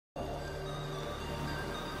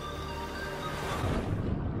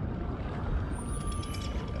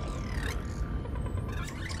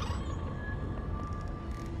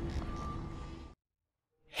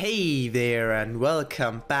Hey there and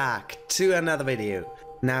welcome back to another video.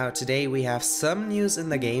 Now today we have some news in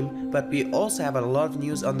the game, but we also have a lot of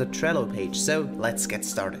news on the Trello page, so let's get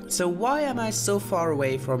started. So why am I so far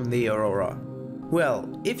away from the Aurora?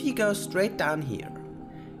 Well, if you go straight down here,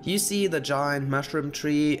 you see the giant mushroom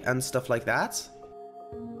tree and stuff like that.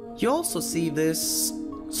 You also see this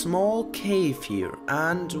small cave here,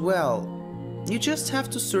 and well, you just have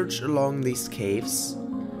to search along these caves,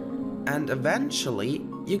 and eventually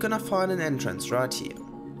you're gonna find an entrance right here.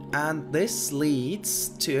 And this leads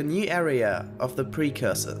to a new area of the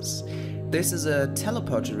precursors. This is a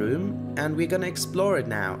teleporter room and we're gonna explore it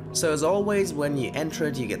now. So as always, when you enter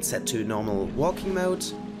it, you get set to normal walking mode.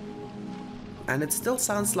 And it still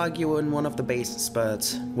sounds like you're in one of the bases,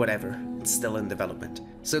 but whatever, it's still in development.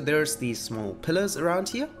 So there's these small pillars around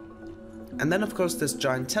here. And then of course this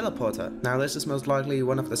giant teleporter. Now this is most likely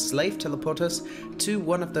one of the slave teleporters to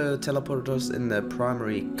one of the teleporters in the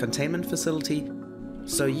primary containment facility.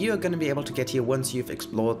 So you're gonna be able to get here once you've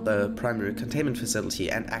explored the primary containment facility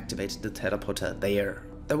and activated the teleporter there.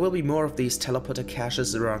 There will be more of these teleporter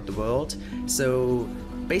caches around the world, so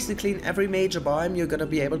basically in every major biome you're gonna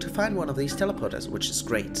be able to find one of these teleporters, which is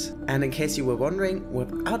great. And in case you were wondering,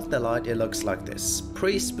 without the light it looks like this,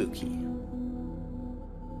 pretty spooky.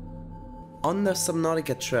 On the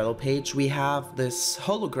Subnautica Trello page we have this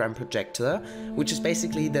hologram projector, which is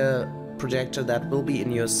basically the projector that will be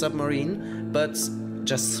in your submarine, but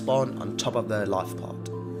just spawn on top of the life pod.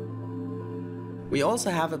 We also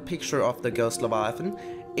have a picture of the ghost Leviathan.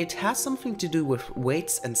 It has something to do with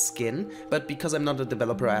weights and skin, but because I'm not a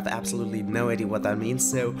developer I have absolutely no idea what that means,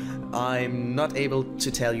 so I'm not able to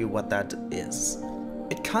tell you what that is.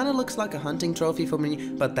 It kinda looks like a hunting trophy for me,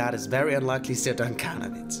 but that is very unlikely, so don't count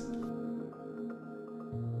on it.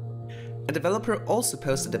 A developer also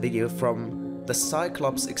posted a video from the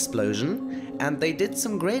Cyclops explosion, and they did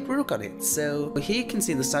some great work on it. So here you can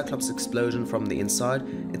see the Cyclops explosion from the inside.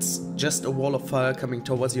 It's just a wall of fire coming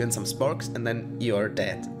towards you and some sparks, and then you're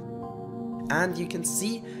dead. And you can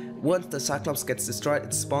see once the Cyclops gets destroyed,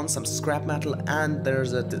 it spawns some scrap metal, and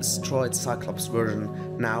there's a destroyed Cyclops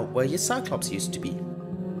version now where your Cyclops used to be.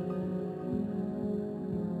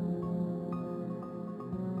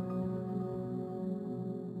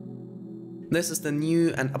 This is the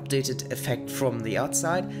new and updated effect from the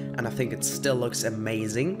outside, and I think it still looks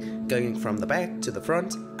amazing, going from the back to the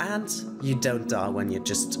front, and you don't die when you're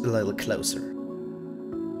just a little closer.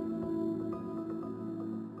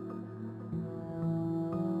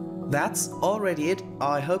 That's already it.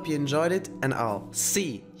 I hope you enjoyed it, and I'll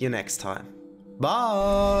see you next time.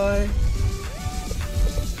 Bye!